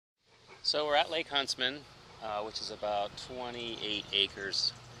So we're at Lake Huntsman, which is about 28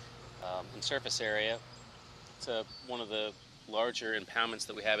 acres in surface area. It's one of the larger impoundments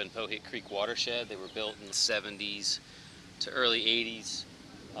that we have in Powhatan Creek watershed. They were built in the 70s to early 80s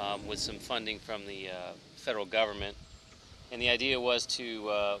with some funding from the federal government. And the idea was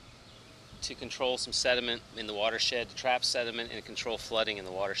to control some sediment in the watershed, to trap sediment and control flooding in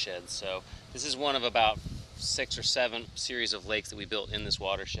the watershed. So this is one of about 6 or 7 series of lakes that we built in this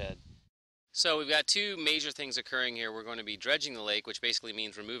watershed. So we've got two major things occurring here. We're going to be dredging the lake, which basically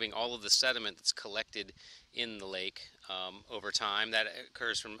means removing all of the sediment that's collected in the lake over time. That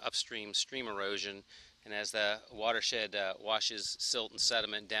occurs from upstream stream erosion, and as the watershed washes silt and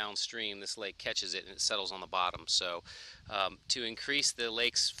sediment downstream, this lake catches it and it settles on the bottom. So to increase the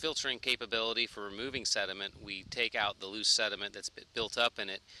lake's filtering capability for removing sediment, we take out the loose sediment that's built up in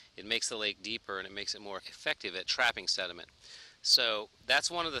it. It makes the lake deeper and it makes it more effective at trapping sediment. So that's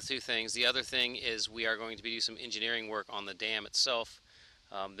one of the two things. The other thing is we are going to be doing some engineering work on the dam itself.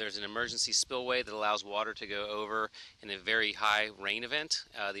 There's an emergency spillway that allows water to go over in a very high rain event.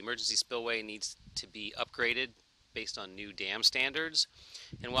 The emergency spillway needs to be upgraded based on new dam standards.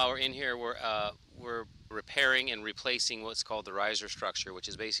 And while we're in here, we're repairing and replacing what's called the riser structure, which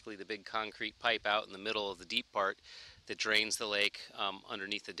is basically the big concrete pipe out in the middle of the deep part that drains the lake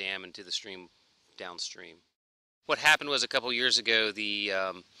underneath the dam into the stream downstream. What happened was a couple years ago the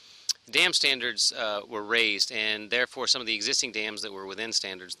dam standards were raised, and therefore some of the existing dams that were within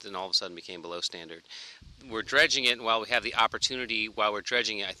standards then all of a sudden became below standard. We're dredging it, and while we have the opportunity while we're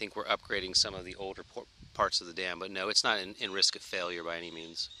dredging it, I think we're upgrading some of the older parts of the dam, but no, it's not in risk of failure by any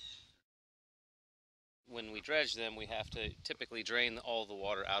means. When we dredge them, we have to typically drain all the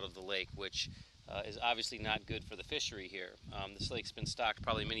water out of the lake, which is obviously not good for the fishery here. This lake's been stocked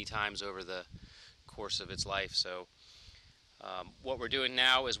probably many times over the course of its life. So what we're doing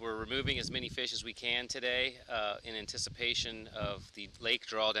now is we're removing as many fish as we can today in anticipation of the lake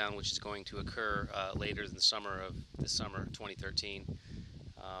drawdown, which is going to occur later in the summer of this summer 2013.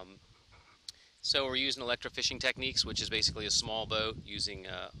 So we're using electrofishing techniques, which is basically a small boat using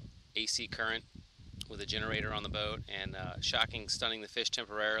AC current with a generator on the boat and stunning the fish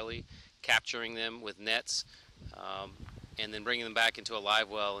temporarily, capturing them with nets, and then bringing them back into a live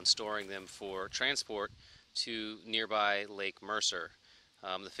well and storing them for transport to nearby Lake Mercer.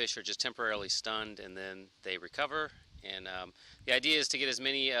 The fish are just temporarily stunned and then they recover, and the idea is to get as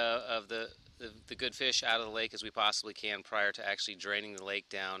many of the good fish out of the lake as we possibly can prior to actually draining the lake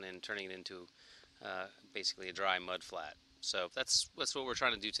down and turning it into basically a dry mud flat. So that's what we're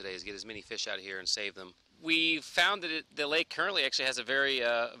trying to do today, is get as many fish out of here and save them. We found that the lake currently actually has a very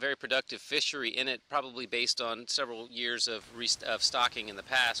productive fishery in it, probably based on several years of stocking in the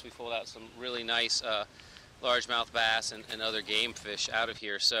past. We pulled out some really nice largemouth bass and other game fish out of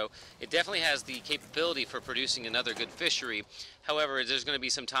here. So it definitely has the capability for producing another good fishery. However, there's going to be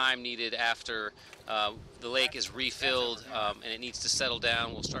some time needed after the lake is refilled and it needs to settle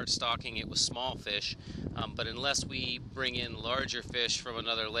down. We'll start stocking it with small fish. But unless we bring in larger fish from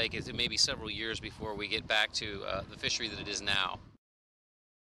another lake, it may be several years before we get back to the fishery that it is now.